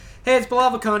Hey, it's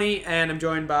Bilal Vakoni, and I'm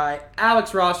joined by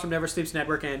Alex Ross from Never Sleeps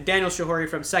Network and Daniel Shehori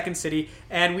from Second City,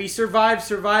 and we survived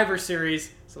Survivor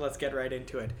Series, so let's get right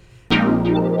into it.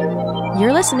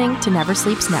 You're listening to Never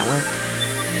Sleeps Network.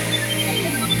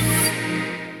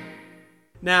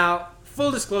 Now, full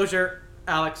disclosure,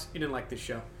 Alex, you didn't like this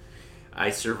show.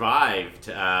 I survived.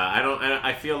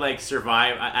 I feel like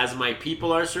as my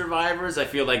people are survivors, I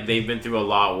feel like they've been through a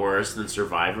lot worse than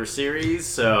Survivor Series.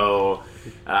 So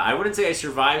I wouldn't say I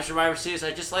survived Survivor Series.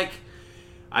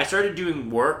 I started doing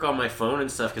work on my phone and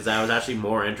stuff because I was actually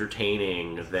more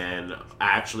entertaining than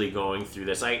actually going through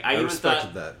this. I even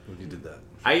respected that when you did that.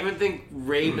 I even think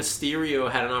Rey Mysterio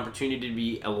had an opportunity to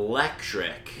be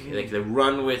electric. Like they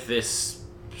run with this,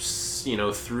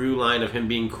 through line of him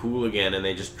being cool again, and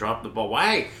they just drop the ball.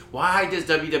 Why does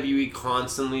WWE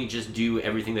constantly just do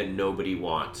everything that nobody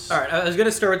wants? All right, I was going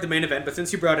to start with the main event, but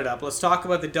since you brought it up, let's talk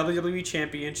about the WWE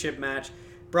Championship match.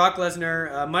 Brock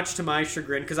Lesnar, much to my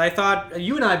chagrin, because I thought,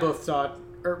 you and I both thought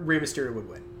Rey Mysterio would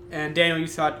win. And Daniel, you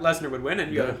thought Lesnar would win,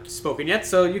 and you haven't spoken yet,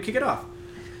 so you kick it off.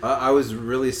 I was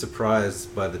really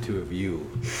surprised by the two of you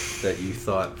that you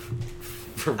thought...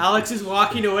 Alex is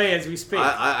walking away as we speak.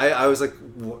 I was like,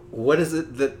 what is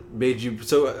it that made you...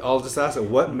 So I'll just ask it,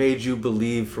 what made you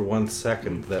believe for 1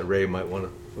 second that Rey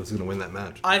was going to win that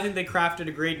match? I think they crafted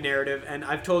a great narrative, and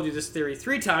I've told you this theory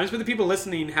 3 times, but the people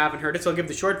listening haven't heard it, so I'll give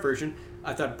the short version.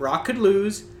 I thought Brock could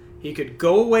lose, he could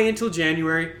go away until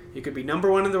January, he could be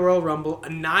number 1 in the Royal Rumble,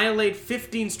 annihilate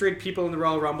 15 straight people in the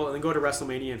Royal Rumble, and then go to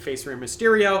WrestleMania and face Rey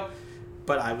Mysterio,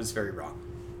 but I was very wrong.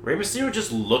 Rey Mysterio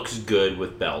just looks good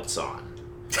with belts on.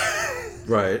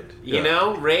 Right. You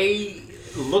know, Rey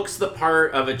looks the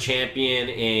part of a champion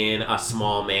in a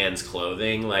small man's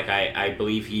clothing. Like, I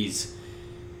believe he's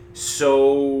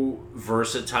so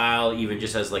versatile, even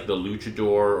just as, like, the luchador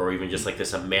or even just, like,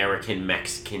 this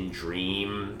American-Mexican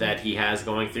dream that he has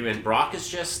going through. And Brock is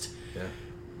just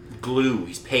glue.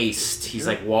 He's paste. He's,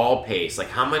 like, wall paste. Like,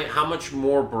 how much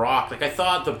more Brock? Like, I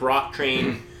thought the Brock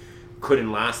train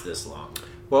couldn't last this long.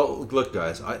 Well, look,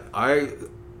 guys,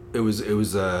 it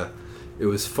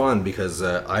was fun because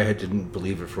I didn't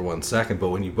believe it for 1 second, but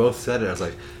when you both said it, I was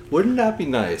like, wouldn't that be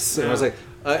nice? And I was like,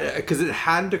 because it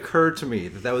hadn't occurred to me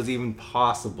that was even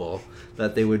possible,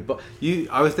 that they would...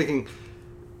 I was thinking,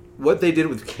 what they did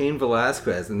with Cain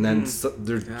Velasquez, and then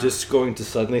they're just going to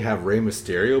suddenly have Rey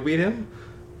Mysterio beat him?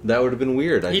 That would have been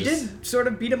weird. He did sort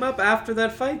of beat him up after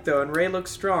that fight, though, and Rey looks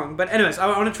strong. But anyways, I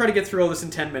want to try to get through all this in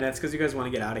 10 minutes, because you guys want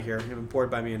to get out of here. You've been bored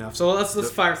by me enough. So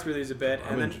let's fire through these a bit.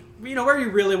 And then, where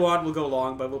you really want, we'll go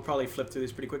long, but we'll probably flip through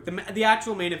these pretty quick. The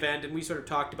actual main event, and we sort of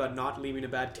talked about not leaving a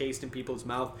bad taste in people's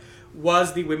mouth,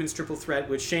 was the women's triple threat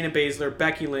with Shayna Baszler,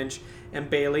 Becky Lynch, and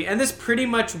Bayley. And this pretty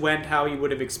much went how you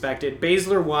would have expected.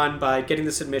 Baszler won by getting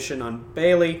the submission on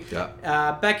Bayley.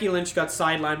 Yeah. Becky Lynch got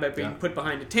sidelined by being put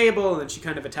behind a table, and then she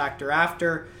kind of attacked her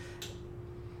after.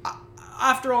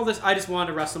 After all this, I just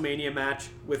wanted a WrestleMania match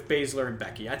with Baszler and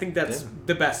Becky. I think that's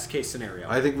the best case scenario.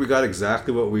 I think we got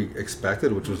exactly what we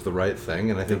expected, which was the right thing,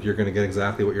 and I think you're going to get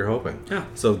exactly what you're hoping. Yeah.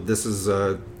 So this was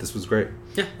great.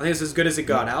 Yeah, I think it's as good as it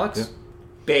got, Alex. Yeah.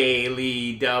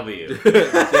 Bayley W.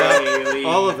 Bayley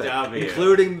all of it, W.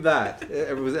 including that.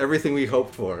 It was everything we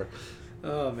hoped for.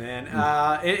 Oh man!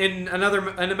 In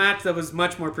a match that was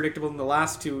much more predictable than the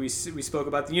last two we spoke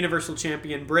about, the Universal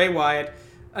Champion Bray Wyatt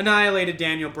annihilated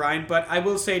Daniel Bryan. But I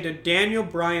will say, to Daniel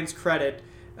Bryan's credit,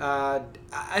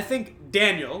 I think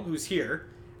Daniel, who's here,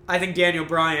 I think Daniel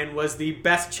Bryan was the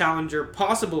best challenger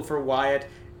possible for Wyatt.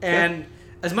 And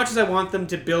as much as I want them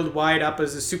to build Wyatt up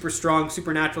as a super strong,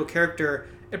 supernatural character,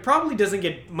 it probably doesn't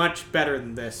get much better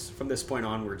than this from this point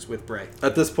onwards with Bray.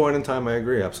 At this point in time, I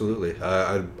agree, absolutely.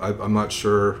 I'm not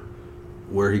sure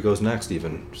where he goes next,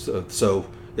 even.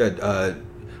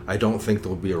 I don't think there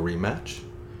will be a rematch.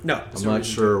 No. I'm not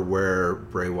sure where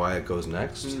Bray Wyatt goes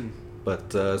next.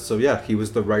 But, he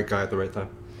was the right guy at the right time.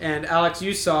 And, Alex,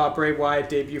 you saw Bray Wyatt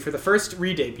debut for the first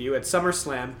re-debut at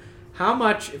SummerSlam. How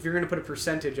much, if you're going to put a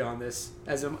percentage on this,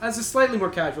 as a slightly more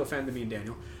casual fan than me and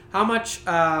Daniel, how much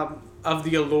of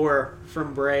the allure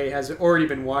from Bray has already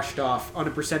been washed off on a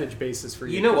percentage basis for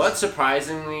you? You know what?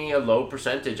 Surprisingly, a low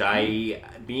percentage.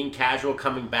 Being casual,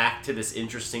 coming back to this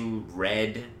interesting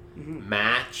red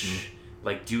match,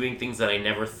 like doing things that I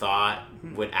never thought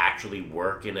would actually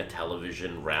work in a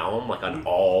television realm, like an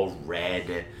all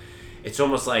red. It's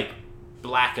almost like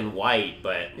black and white,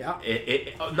 but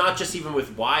it not just even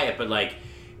with Wyatt, but like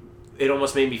it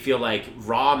almost made me feel like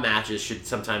Raw matches should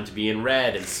sometimes be in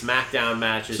red and SmackDown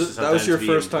matches should sometimes that was your be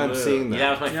first in time blue. seeing that.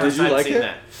 Yeah, it was my first time seeing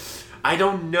that. I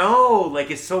don't know. Like,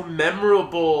 it's so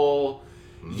memorable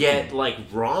yet like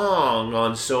wrong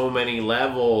on so many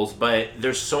levels, but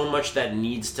there's so much that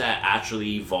needs to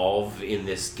actually evolve in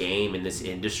this game, in this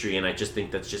industry, and I just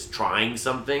think that's just trying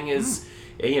something is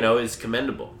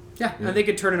commendable. Yeah, I think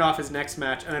it turned it off his next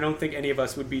match, and I don't think any of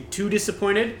us would be too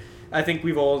disappointed. I think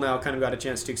we've all now kind of got a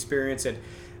chance to experience it.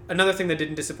 Another thing that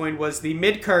didn't disappoint was the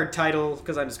mid-card title,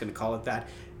 because I'm just going to call it that,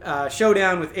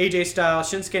 showdown with AJ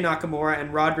Styles, Shinsuke Nakamura,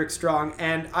 and Roderick Strong.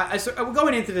 And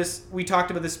going into this, we talked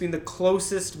about this being the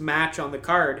closest match on the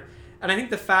card. And I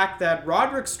think the fact that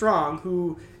Roderick Strong,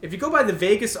 who, if you go by the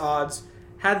Vegas odds,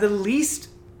 had the least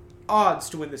odds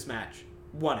to win this match,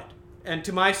 won it. And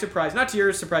to my surprise, not to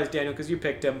your surprise, Daniel, because you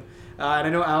picked him, and I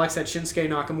know Alex had Shinsuke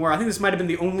Nakamura. I think this might have been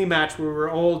the only match where we were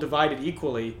all divided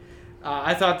equally.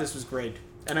 I thought this was great.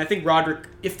 And I think Roderick,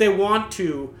 if they want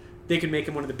to, they could make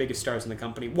him one of the biggest stars in the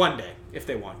company one day, if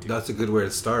they want to. That's a good way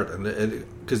to start. And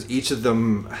because each of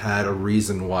them had a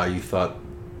reason why you thought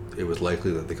it was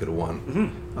likely that they could have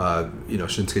won.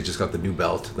 Shinsuke just got the new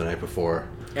belt the night before.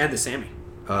 And the Sammy.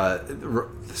 The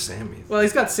Sammy. Well,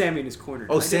 he's got Sammy in his corner.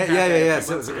 Oh, yeah.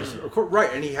 Right,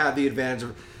 and he had the advantage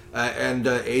of... and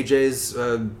AJ's,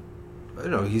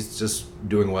 he's just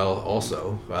doing well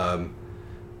also.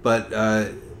 But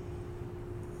I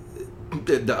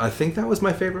think that was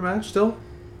my favorite match still.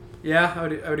 Yeah, I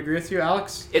would agree with you,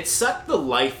 Alex. It sucked the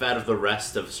life out of the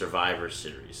rest of Survivor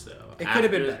Series, though. It could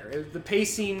have been better. The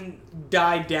pacing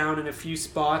died down in a few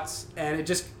spots, and it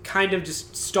just kind of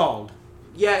just stalled.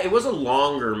 Yeah, it was a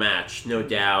longer match, no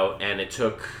doubt, and it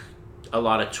took a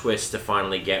lot of twists to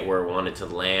finally get where it wanted to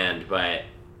land, but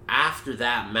after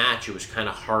that match, it was kind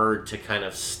of hard to kind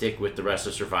of stick with the rest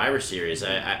of Survivor Series.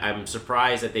 I'm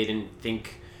surprised that they didn't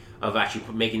think of actually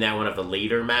making that one of the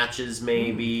later matches,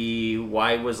 maybe.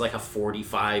 Why was like a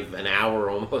 45 an hour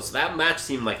almost? That match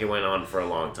seemed like it went on for a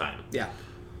long time. Yeah.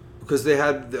 Because they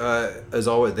had, as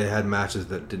always, they had matches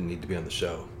that didn't need to be on the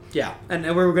show. Yeah, and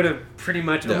we're going to pretty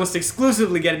much almost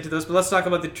exclusively get into those, but let's talk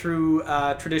about the true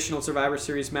traditional Survivor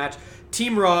Series match.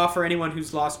 Team Raw, for anyone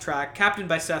who's lost track, captained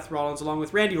by Seth Rollins, along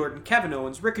with Randy Orton, Kevin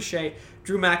Owens, Ricochet,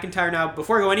 Drew McIntyre. Now,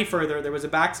 before I go any further, there was a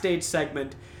backstage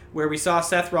segment where we saw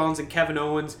Seth Rollins and Kevin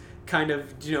Owens kind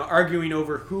of, arguing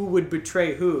over who would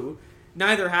betray who.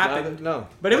 Neither happened. No.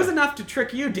 But it was enough to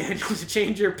trick you, Daniel, to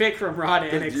change your pick from Raw to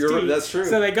NXT. That's true.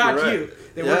 So they got right. you.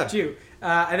 They worked you.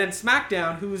 And then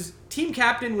SmackDown, whose team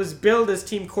captain was billed as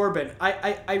Team Corbin.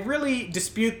 I really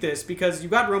dispute this because you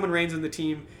got Roman Reigns on the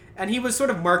team, and he was sort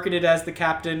of marketed as the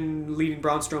captain, leading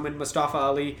Braun Strowman, Mustafa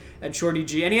Ali, and Shorty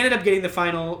G. And he ended up getting the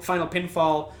final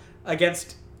pinfall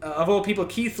against, of all people,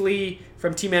 Keith Lee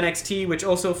from Team NXT, which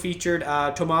also featured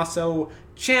Tommaso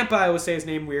Ciampa, I would say his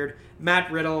name weird,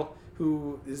 Matt Riddle,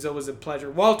 who is always a pleasure,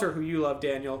 Walter, who you love,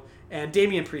 Daniel, and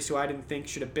Damian Priest, who I didn't think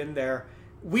should have been there.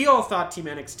 We all thought Team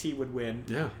NXT would win.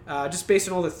 Yeah. Just based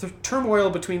on all the turmoil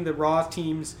between the Raw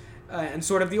teams and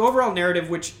sort of the overall narrative,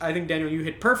 which I think, Daniel, you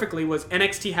hit perfectly, was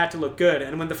NXT had to look good.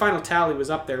 And when the final tally was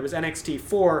up there, it was NXT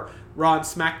 4, Raw and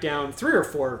SmackDown 3 or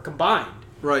 4 combined.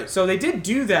 Right. So they did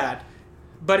do that.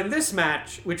 But in this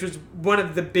match, which was one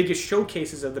of the biggest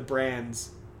showcases of the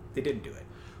brands, they didn't do it.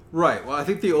 Right. Well, I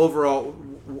think the overall...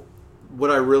 What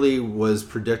I really was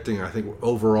predicting, I think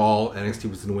overall NXT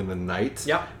was going to win the night.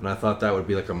 Yep. And I thought that would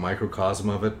be like a microcosm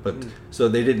of it. But so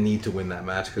they didn't need to win that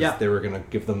match because they were going to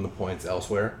give them the points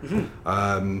elsewhere.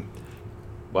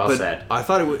 Well said. I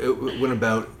thought it went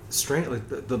about strange.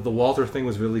 Like the Walter thing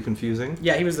was really confusing.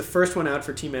 Yeah, he was the first one out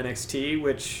for Team NXT,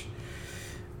 which...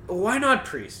 Why not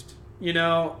Priest?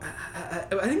 I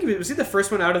think was he the first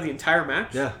one out of the entire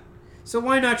match? Yeah. So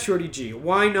why not Shorty G?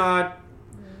 Why not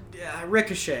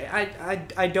Ricochet?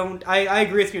 I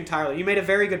agree with you entirely. You made a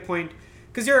very good point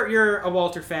because you're a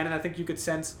Walter fan, and I think you could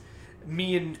sense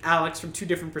me and Alex from two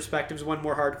different perspectives, one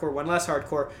more hardcore, one less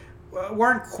hardcore,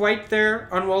 weren't quite there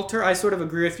on Walter. I sort of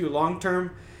agree with you long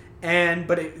term,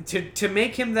 but to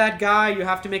make him that guy, you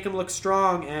have to make him look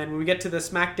strong. And when we get to the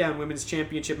SmackDown Women's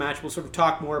Championship match, we'll sort of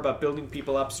talk more about building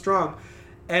people up strong.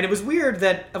 And it was weird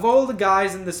that of all the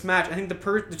guys in this match, I think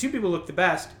the two people who looked the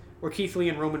best were Keith Lee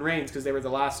and Roman Reigns because they were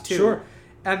the last two. Sure.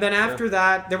 And then after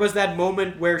that, there was that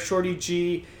moment where Shorty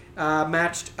G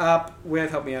matched up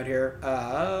with, help me out here,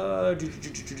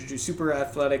 super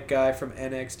athletic guy from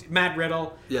NXT, Matt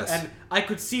Riddle. Yes. And I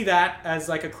could see that as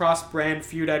like a cross-brand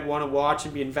feud I'd want to watch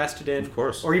and be invested in. Of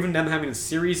course. Or even them having a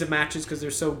series of matches because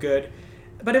they're so good.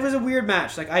 But it was a weird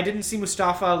match. Like, I didn't see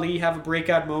Mustafa Ali have a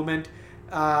breakout moment.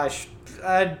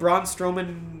 Braun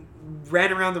Strowman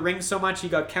ran around the ring so much he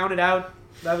got counted out.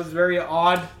 That was very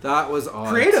odd. That was odd.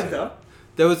 Creative, though.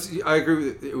 I agree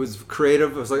with it. It was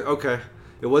creative. I was like, okay.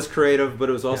 it was creative, but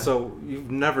it was also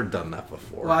you've never done that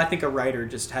before. Well, I think a writer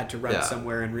just had to run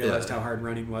somewhere and realized how hard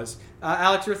running was.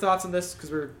 Alex, your thoughts on this?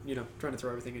 Because we're trying to throw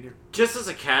everything in here. Just as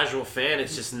a casual fan,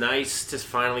 it's just nice to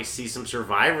finally see some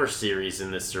Survivor Series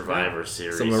in this Survivor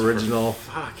Series. Some original.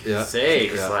 Fuck's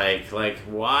sakes. Yeah. Like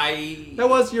why...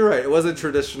 You're right. It wasn't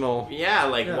traditional. Yeah,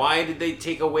 why did they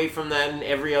take away from that in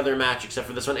every other match except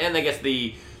for this one? And I guess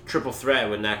the triple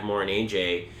threat with Nakamura and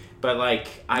AJ. But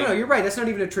No, you're right. That's not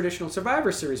even a traditional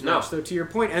Survivor Series match, though, to your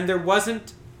point. And there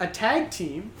wasn't a tag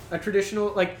team, a traditional,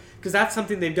 because that's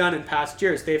something they've done in past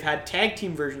years. They've had tag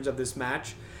team versions of this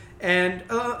match. And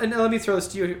let me throw this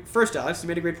to you first, Alex. You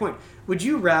made a great point. Would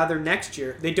you rather next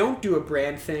year they don't do a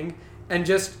brand thing and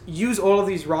just use all of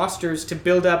these rosters to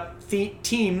build up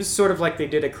teams, sort of like they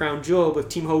did at Crown Jewel with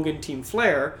Team Hogan, Team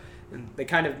Flair? And they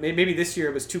kind of, maybe this year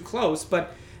it was too close,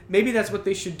 but maybe that's what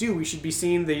they should do. We should be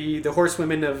seeing the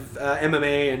horsewomen of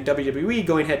MMA and WWE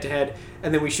going head-to-head,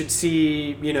 and then we should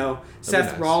see,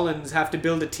 Seth Rollins have to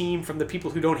build a team from the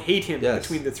people who don't hate him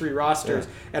between the three rosters,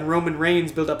 and Roman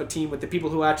Reigns build up a team with the people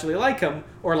who actually like him,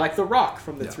 or like The Rock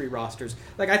from the three rosters.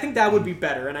 I think that would be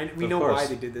better, and we know why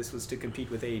they did this was to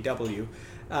compete with AEW.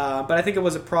 But I think it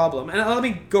was a problem. And let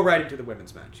me go right into the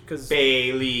women's match.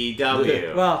 Bayley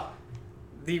W. Well,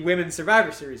 the Women's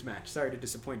Survivor Series match. Sorry to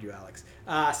disappoint you, Alex.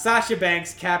 Sasha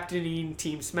Banks captaining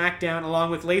Team SmackDown,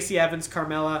 along with Lacey Evans,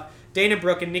 Carmella, Dana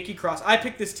Brooke, and Nikki Cross. I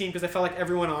picked this team because I felt like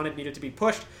everyone on it needed to be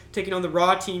pushed. Taking on the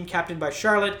Raw team, captained by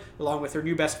Charlotte, along with her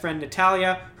new best friend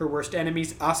Natalya, her worst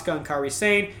enemies Asuka and Kairi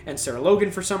Sane, and Sarah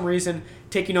Logan for some reason.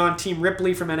 Taking on Team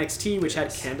Ripley from NXT, which had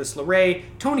Candice LeRae,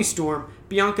 Toni Storm,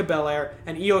 Bianca Belair,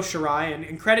 and Io Shirai.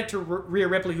 And credit to Rhea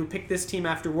Ripley, who picked this team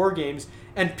after War Games,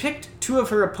 and picked two of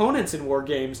her opponents in War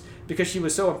Games because she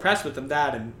was so impressed with them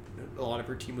and a lot of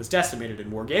her team was decimated in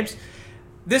War Games.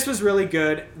 This was really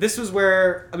good. This was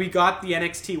where we got the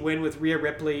NXT win with Rhea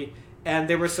Ripley, and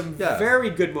there were some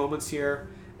very good moments here.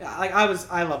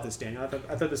 I love this, Daniel. I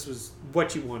thought this was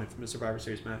what you wanted from a Survivor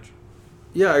Series match.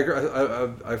 Yeah, I agree.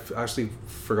 I've actually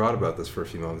forgot about this for a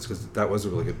few moments because that was a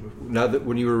really good. Now that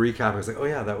when you were recapping, I was like, oh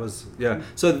yeah, that was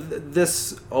So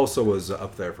this also was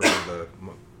up there for one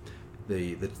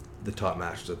of the top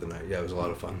matches of the night. Yeah, it was a lot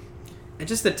of fun. And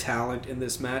just the talent in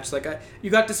this match, you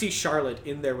got to see Charlotte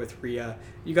in there with Rhea.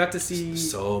 You got to see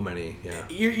so many,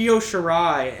 Io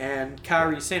Shirai and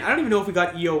Kairi Sane. I don't even know if we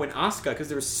got Io and Asuka because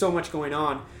there was so much going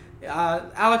on.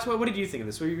 Alex, what did you think of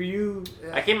this? Were you?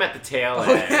 I came at the tail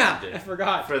end. Oh yeah, I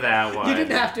forgot for that one. You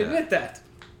didn't have to admit that.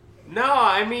 No,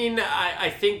 I mean, I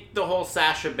think the whole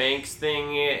Sasha Banks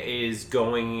thing is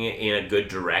going in a good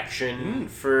direction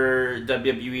for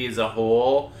WWE as a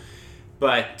whole.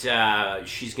 But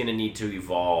she's going to need to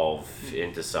evolve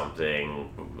into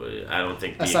something. I don't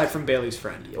think... Aside from Bayley's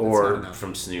friend. Or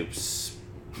from Snoop's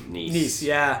niece.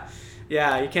 Yeah.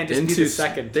 Yeah, you can't just be the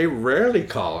second. They rarely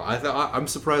call her. I'm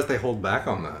surprised they hold back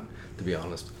on that, to be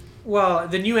honest. Well,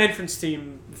 the new entrance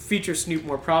team features Snoop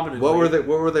more prominently.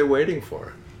 What were they waiting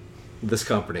for? This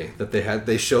company that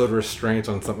they showed restraint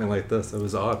on something like this. It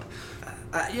was odd.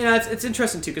 It's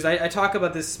interesting too because I talk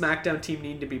about this SmackDown team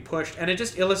needing to be pushed, and it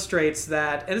just illustrates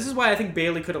that. And this is why I think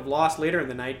Bayley could have lost later in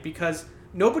the night because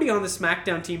nobody on the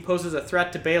SmackDown team poses a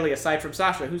threat to Bayley aside from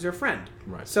Sasha, who's her friend.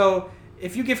 Right. So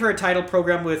if you give her a title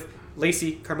program with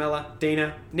Lacey, Carmella,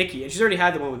 Dana, Nikki, and she's already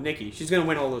had the one with Nikki, she's going to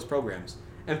win all those programs,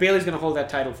 and Bayley's going to hold that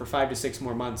title for 5 to 6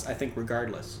 more months, I think,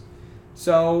 regardless.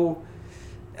 So.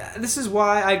 This is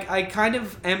why I kind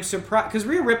of am surprised, because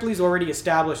Rhea Ripley's already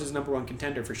established as number one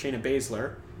contender for Shayna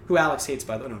Baszler, who Alex hates,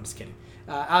 by the way. No, I'm just kidding.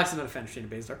 Alex is not a fan of Shayna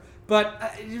Baszler, but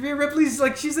Rhea Ripley's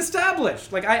she's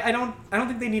established. I don't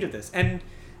think they needed this. And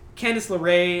Candice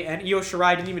LeRae and Io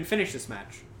Shirai didn't even finish this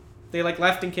match. They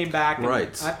left and came back. And,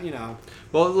 right.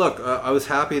 Well, look, I was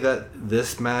happy that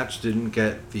this match didn't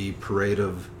get the parade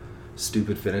of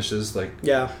stupid finishes, like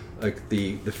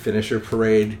the finisher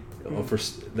parade.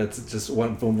 That's just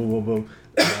one boom, boom, boom, boom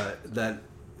that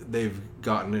they've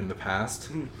gotten in the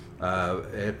past. In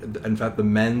fact, the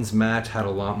men's match had a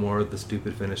lot more of the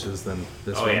stupid finishes than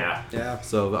this one. Yeah.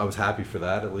 So I was happy for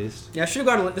that, at least. Yeah, should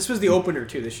have gone. This was the opener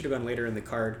too. They should have gone later in the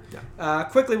card. Yeah.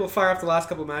 Quickly, we'll fire off the last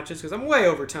couple matches because I'm way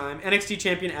over time. NXT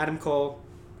champion Adam Cole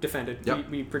defended. Yep.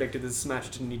 We predicted this match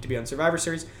didn't need to be on Survivor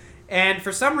Series, and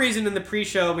for some reason in the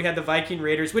pre-show we had the Viking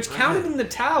Raiders, which counted in the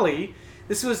tally.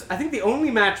 This was, I think, the only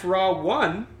match Raw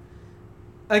won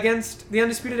against the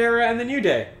Undisputed Era and the New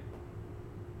Day.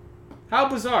 How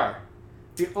bizarre.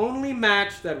 The only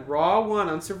match that Raw won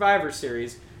on Survivor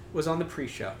Series was on the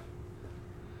pre-show.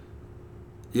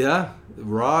 Yeah,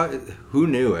 Raw, who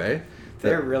knew, eh?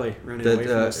 They're really running away from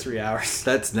those 3 hours.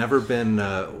 That's never been,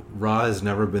 Raw has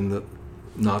never been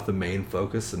not the main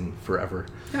focus and forever.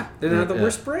 Yeah, they're not the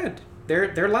worst brand.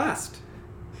 They're last.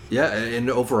 Yeah, and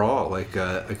overall, like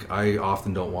I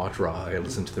often don't watch Raw. I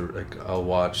listen to I'll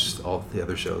watch all the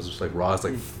other shows. It's like Raw is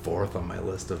like fourth on my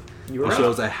list of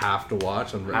shows I have to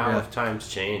watch. How have times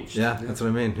changed? Yeah, that's what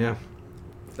I mean. Yeah,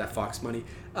 that Fox money.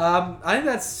 I think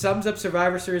that sums up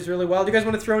Survivor Series really well. Do you guys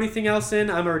want to throw anything else in?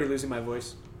 I'm already losing my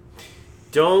voice.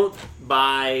 Don't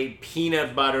buy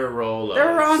peanut butter Rolos.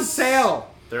 They're on sale.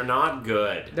 They're not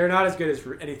good. They're not as good as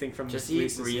anything from Just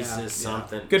Reese's. eat Reese's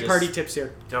something. Good party tips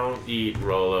here. Don't eat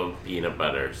Rolo peanut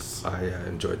butters. I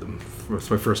enjoyed them.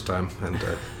 It's my first time, and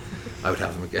I would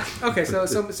have them again. Okay,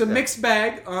 so mixed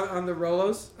bag on the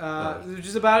Rolos, which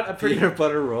is about a pretty peanut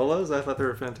butter Rolos. I thought they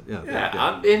were fantastic.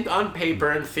 Yeah. On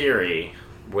paper and theory,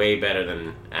 way better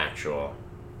than actual.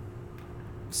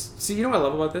 See, you know what I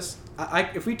love about this?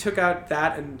 If we took out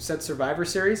that and said Survivor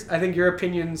Series, I think your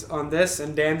opinions on this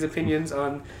and Dan's opinions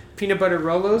on peanut butter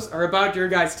Rolos are about your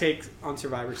guys' take on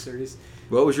Survivor Series.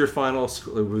 What was your final?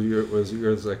 Was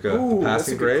yours like a passing that's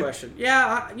a good grade? Question.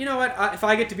 Yeah, you know what? If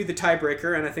I get to be the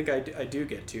tiebreaker, and I think I do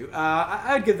get to,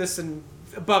 I'd give this an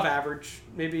above average,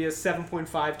 maybe a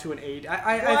 7.5 to an 8.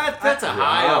 That's a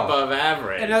high above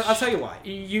average. And I'll tell you why.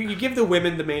 You give the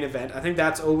women the main event. I think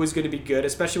that's always going to be good,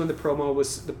 especially when the promo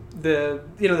was the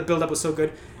build up was so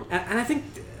good. And I think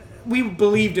we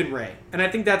believed in Ray, and I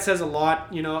think that says a lot.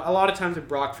 You know, a lot of times when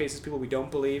Brock faces people we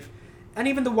don't believe. And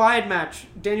even the Wyatt match,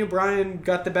 Daniel Bryan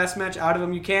got the best match out of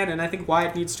him you can, and I think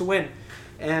Wyatt needs to win.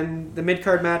 And the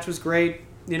mid-card match was great.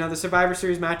 You know, the Survivor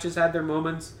Series matches had their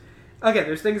moments. Okay,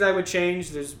 there's things I would change.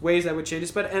 There's ways I would change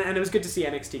this, and it was good to see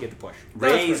NXT get the push.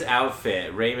 Ray's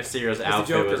outfit, Ray Mysterio's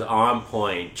outfit was on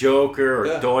point. Joker or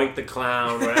Doink the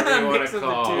Clown, whatever you want to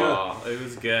call. It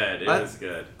was good. It was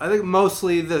good. I think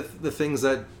mostly the things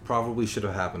that probably should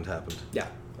have happened. Yeah.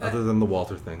 Other than the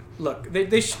Walter thing. Look, they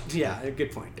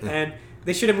good point. Yeah. And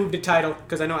they should have moved a title,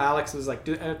 because I know Alex was like,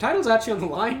 title's actually on the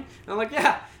line? And I'm like,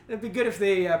 yeah, it'd be good if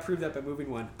they proved that by moving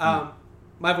one.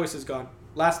 My voice is gone.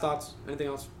 Last thoughts? Anything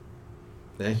else?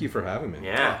 Thank you for having me.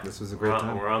 Yeah. This was a great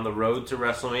time. We're on the road to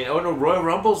WrestleMania. Oh, no, Royal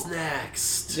Rumble's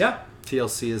next. Yeah.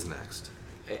 TLC is next.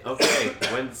 Okay.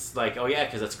 When's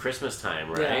because it's Christmas time,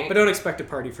 right? Yeah, but don't expect a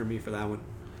party from me for that one.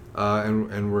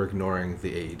 And we're ignoring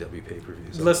the AEW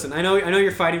pay-per-views. Listen, I know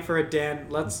you're fighting for it, Dan.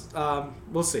 Let's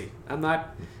we'll see. I'm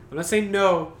not saying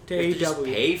no to AEW. Just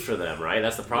pay for them, right?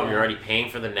 That's the problem. Yeah. You're already paying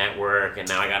for the network, and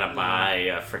now I gotta buy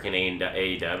a freaking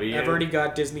AEW. I've already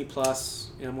got Disney Plus.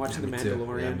 I'm watching The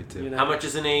Mandalorian. Yeah, me too. You know? How much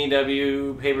is an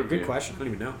AEW pay-per-view? Good question. I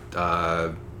don't even know.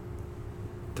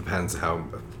 Depends how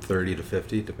 30 to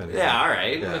 50, depending. Yeah, all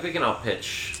right. Yeah. We can all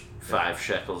pitch 5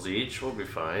 shekels each. We'll be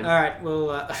fine. All right. Well,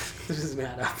 this doesn't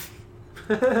add up.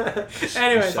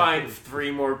 Anyway, find 3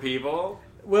 more people.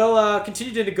 We'll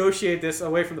continue to negotiate this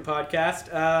away from the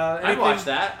podcast. I'd watch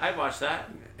that.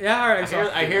 Yeah, all right.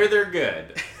 I hear they're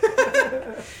good.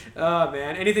 Oh,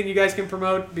 man. Anything you guys can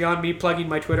promote beyond me plugging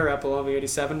my Twitter at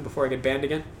Below87 before I get banned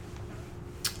again?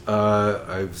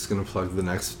 I was going to plug the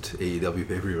next AEW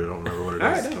pay-per-view. I don't remember what it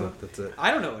is. All right, That's it. I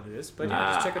don't know what it is, but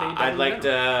just check out AEW. I'd like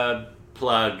to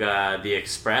plug The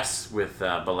Express with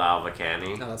Bilal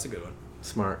Vakani. No, that's a good one.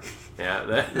 Smart. Yeah.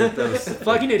 That was,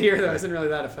 Plugging it here, though, isn't really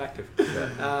that effective.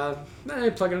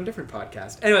 I'd plug it on a different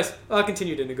podcast. Anyways, I'll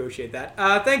continue to negotiate that.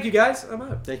 Thank you, guys. I'm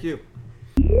out. thank you.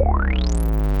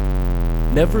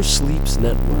 Never Sleeps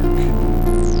Network.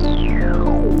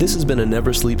 This has been a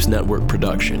Never Sleeps Network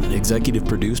production, executive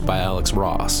produced by Alex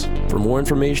Ross. For more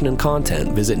information and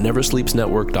content, visit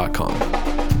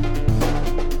neversleepsnetwork.com.